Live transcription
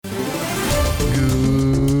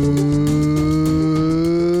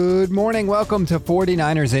morning. Welcome to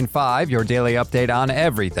 49ers in 5, your daily update on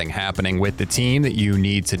everything happening with the team that you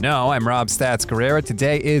need to know. I'm Rob Stats Guerrera.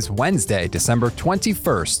 Today is Wednesday, December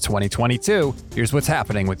 21st, 2022. Here's what's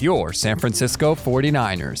happening with your San Francisco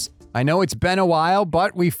 49ers. I know it's been a while,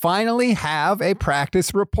 but we finally have a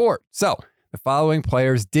practice report. So, the following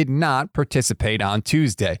players did not participate on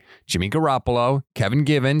Tuesday: Jimmy Garoppolo, Kevin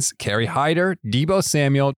Givens, Kerry Hyder, Deebo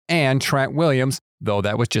Samuel, and Trent Williams, though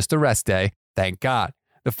that was just a rest day. Thank God.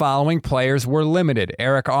 The following players were limited: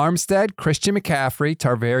 Eric Armstead, Christian McCaffrey,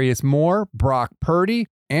 Tarvarius Moore, Brock Purdy,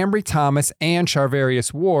 Ambry Thomas, and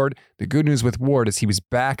Charvarius Ward. The good news with Ward is he was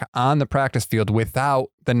back on the practice field without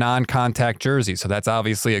the non-contact jersey, so that's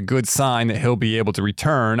obviously a good sign that he'll be able to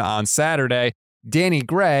return on Saturday. Danny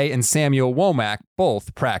Gray and Samuel Womack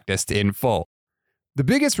both practiced in full. The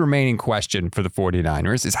biggest remaining question for the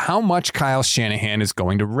 49ers is how much Kyle Shanahan is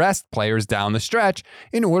going to rest players down the stretch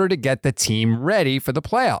in order to get the team ready for the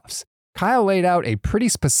playoffs. Kyle laid out a pretty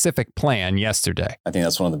specific plan yesterday. I think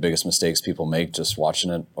that's one of the biggest mistakes people make just watching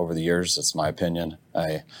it over the years. That's my opinion.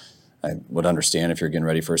 I would understand if you're getting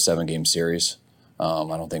ready for a 7-game series. I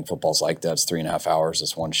don't think football's like that. It's 3.5 hours.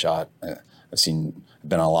 It's one shot. I've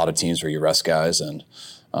been on a lot of teams where you rest guys and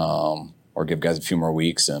or give guys a few more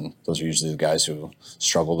weeks, and those are usually the guys who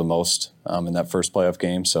struggle the most in that first playoff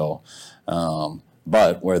game. So,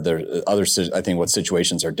 but where there other, I think what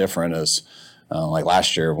situations are different is like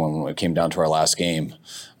last year when it came down to our last game,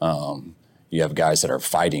 you have guys that are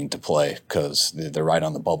fighting to play because they're right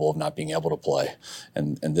on the bubble of not being able to play.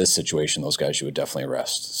 And in this situation, those guys you would definitely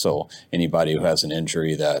rest. So anybody who has an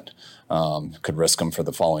injury that could risk them for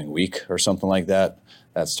the following week or something like that,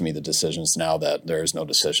 that's to me the decisions now that there is no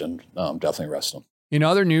decision. Definitely rest them. In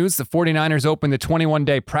other news, the 49ers opened the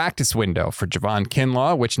 21-day practice window for Javon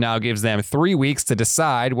Kinlaw, which now gives them 3 weeks to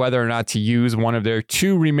decide whether or not to use one of their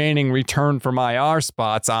 2 remaining return from IR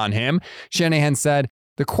spots on him. Shanahan said,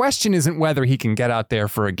 "The question isn't whether he can get out there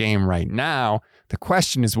for a game right now. The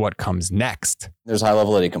question is what comes next." There's a high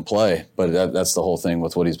level that he can play, but that's the whole thing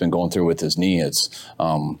with what he's been going through with his knee. It's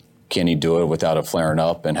can he do it without it flaring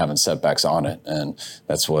up and having setbacks on it? And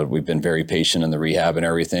that's what we've been very patient in the rehab and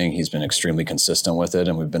everything. He's been extremely consistent with it,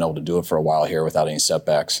 and we've been able to do it for a while here without any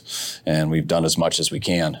setbacks. And we've done as much as we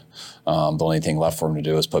can. The only thing left for him to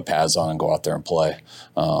do is put pads on and go out there and play.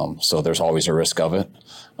 So there's always a risk of it.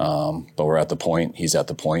 But he's at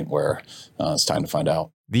the point where it's time to find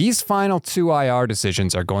out. These final 2 IR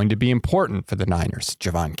decisions are going to be important for the Niners.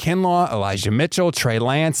 Javon Kinlaw, Elijah Mitchell, Trey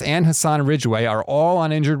Lance, and Hassan Ridgeway are all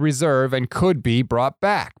on injured reserve and could be brought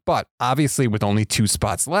back. But obviously with only 2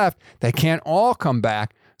 spots left, they can't all come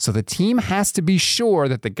back. So the team has to be sure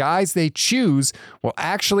that the guys they choose will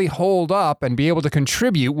actually hold up and be able to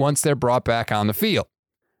contribute once they're brought back on the field.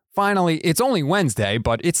 Finally, it's only Wednesday,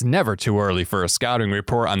 but it's never too early for a scouting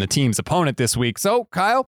report on the team's opponent this week. So,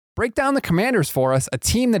 Kyle, break down the Commanders for us, a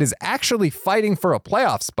team that is actually fighting for a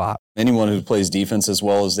playoff spot. Anyone who plays defense as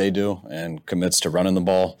well as they do and commits to running the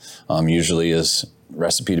ball usually is a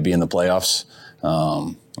recipe to be in the playoffs.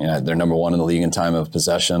 They're number 1 in the league in time of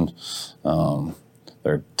possession.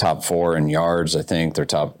 They're top 4 in yards, I think. They're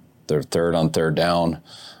 3rd on third down.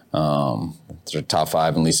 They're top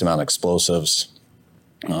 5 in least amount of explosives.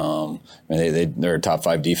 They're a top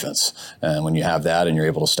 5 defense, and when you have that and you're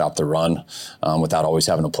able to stop the run without always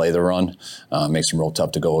having to play the run, it makes them real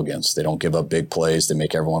tough to go against. They don't give up big plays. They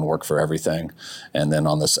make everyone work for everything, and then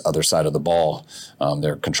on this other side of the ball,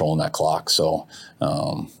 they're controlling that clock. So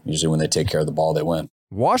usually when they take care of the ball, they win.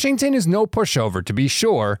 Washington is no pushover, to be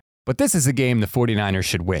sure, but this is a game the 49ers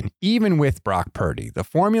should win, even with Brock Purdy. The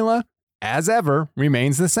formula, as ever,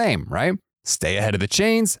 remains the same, right? Stay ahead of the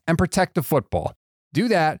chains and protect the football. Do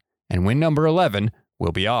that, and win number 11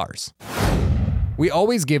 will be ours. We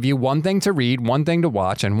always give you one thing to read, one thing to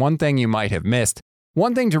watch, and one thing you might have missed.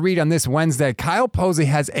 One thing to read on this Wednesday: Kyle Posey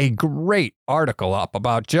has a great article up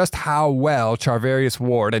about just how well Charvarius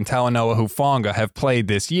Ward and Talanoa Hufanga have played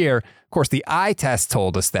this year. Of course, the eye test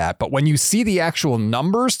told us that, but when you see the actual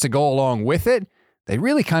numbers to go along with it, they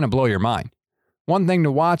really kind of blow your mind. One thing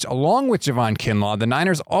to watch: along with Javon Kinlaw, the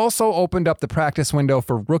Niners also opened up the practice window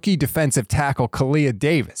for rookie defensive tackle Kalia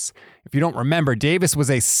Davis. If you don't remember, Davis was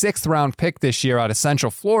a 6th-round pick this year out of Central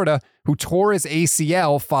Florida who tore his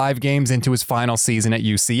ACL 5 games into his final season at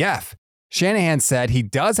UCF. Shanahan said he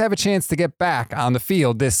does have a chance to get back on the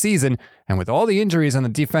field this season, and with all the injuries on the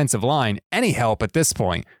defensive line, any help at this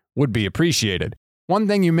point would be appreciated. One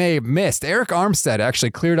thing you may have missed: Eric Armstead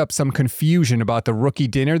actually cleared up some confusion about the rookie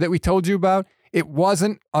dinner that we told you about. It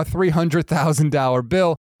wasn't a $300,000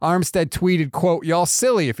 bill. Armstead tweeted, quote, "Y'all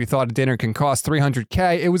silly if you thought a dinner can cost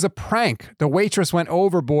 $300K. It was a prank. The waitress went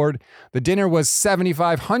overboard. The dinner was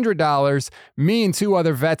 $7,500. Me and 2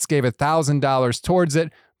 other vets gave $1,000 towards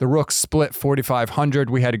it. The Rooks split $4,500.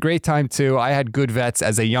 We had a great time too. I had good vets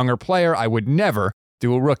as a younger player. I would never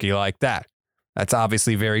do a rookie like that." That's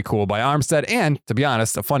obviously very cool by Armstead and, to be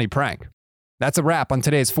honest, a funny prank. That's a wrap on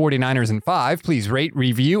today's 49ers in 5. Please rate,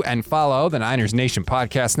 review, and follow the Niners Nation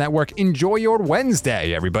Podcast Network. Enjoy your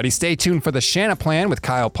Wednesday, everybody. Stay tuned for the Shanahan Plan with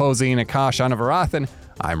Kyle Posey and Akash Anavarathan.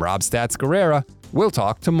 I'm Rob Stats Guerrera. We'll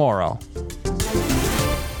talk tomorrow.